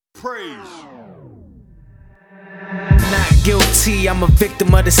Prez. Not guilty, I'm a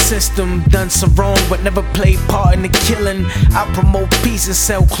victim of the system. Done some wrong but never played part in the killing. I promote peace and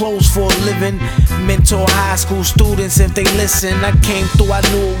sell clothes for a living. Mentor high school students if they listen. I came through, I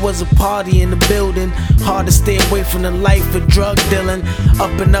knew it was a party in the building. Hard to stay away from the life of drug dealing.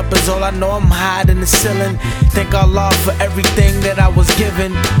 Up and up is all I know, I'm high in the ceiling. Thank Allah for everything that I was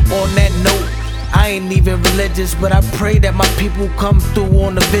given. On that note, I ain't even religious, but I pray that my people come through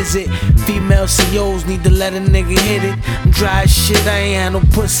on a visit. Female CEOs need to let a nigga hit it. I'm dry as shit, I ain't had no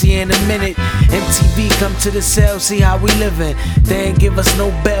pussy in a minute. MTV come to the cell, see how we living. They ain't give us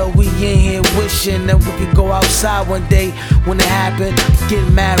no bell, we in here wishing that we could go outside one day. When it happen, get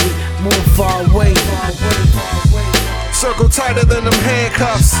married, move far away. Circle tighter than them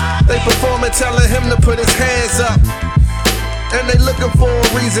handcuffs. They performing, telling him to put his hands up. And they looking for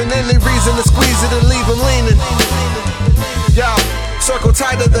a reason, any reason to squeeze it and leave him leaning. Yo, circle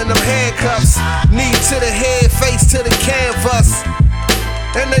tighter than them handcuffs. Knee to the head, face to the canvas.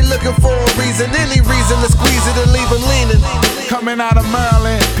 And they looking for a reason, any reason to squeeze it and leave him leaning. Coming out of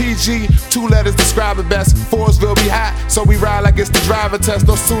Maryland, PG, 2 letters describe it best. Forestville be hot, so we ride like it's the driver test.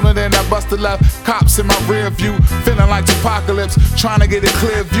 No sooner than I bust the left, cops in my rear view, feeling like apocalypse, trying to get a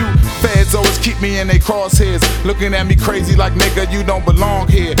clear view. Feds always keep me in their crosshairs, looking at me crazy like nigga, you don't belong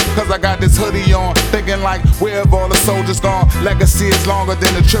here. Cause I got this hoodie on, thinking like, where have all the soldiers gone? Legacy is longer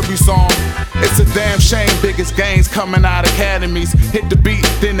than a tribute song. It's a damn shame, biggest gangs coming out academies. Hit the beat,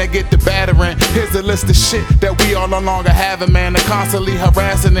 then they get the battering. Here's a list of shit that we all no longer having, man. They're constantly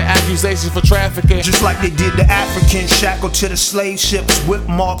harassing and accusations for trafficking. Just like they did the Africans, shackled to the slave ships. Whip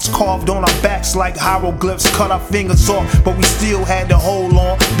marks carved on our backs like hieroglyphs. Cut our fingers off, but we still had to hold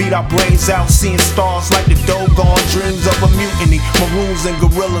on. Beat our brains out, seeing stars like the doggone. Dreams of a mutiny, maroons and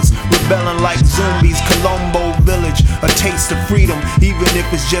gorillas rebelling like zombies. Colombo village, a taste of freedom, even if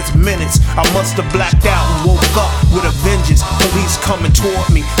it's just minutes. I must have blacked out and woke up with a vengeance. Police coming toward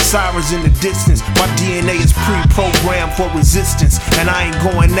me, sirens in the distance. My DNA is pre-programmed for resistance, and I ain't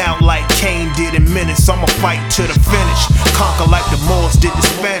going out like Cain did in minutes. I'ma fight to the finish, conquer like the Moors did the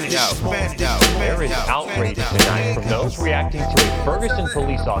Spanish. There is outrage tonight from those reacting to a Ferguson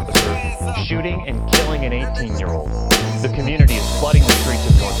police officer shooting and killing an 18-year-old. The community is flooding the streets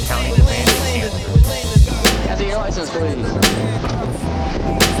of North County demanding answers. Have your license, please.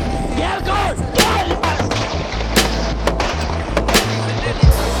 Get out!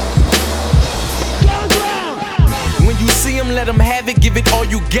 When you see him, let him have it, give it all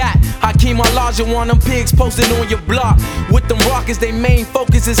you got. Hakeem Elijah, one of them pigs posted on your block. With them rockets, they main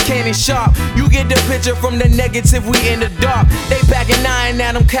focus is cannon sharp. You get the picture from the negative, we in the dark. They packing 9,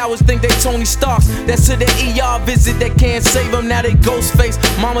 now them cowards think they Tony Starks. That's to the ER visit, they can't save them, now they ghost face.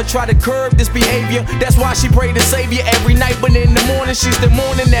 Mama try to curb this behavior, that's why she pray to Savior every night. But in the morning, she's still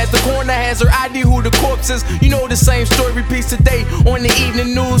mourning as the coroner has her ID who the corpse is. You know the same story repeats today on the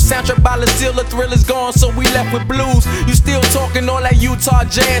evening news. Soundtrack by Lucille, the thrill is gone, so we left with blues. You still talking all that Utah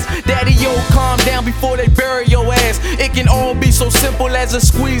jazz. Daddy, yo, calm down before they bury your ass. It can all be so simple as a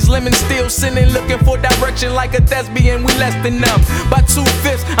squeeze lemon. Still sinning, looking for direction like a thespian. We less than them by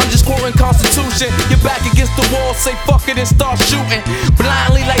 2/5. I'm just quoting Constitution. You're back against the wall, say fuck it and start shooting.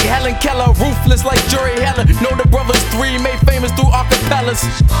 Blindly like Helen Keller, ruthless like Jury Heller. Know the brothers 3 made famous through acapellas.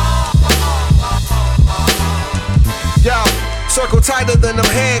 Yo, circle tighter than them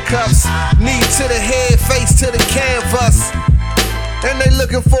handcuffs. Knee to the head, face to the canvas. And they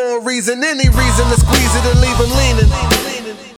looking for a reason, any reason to squeeze it and leave him leaning.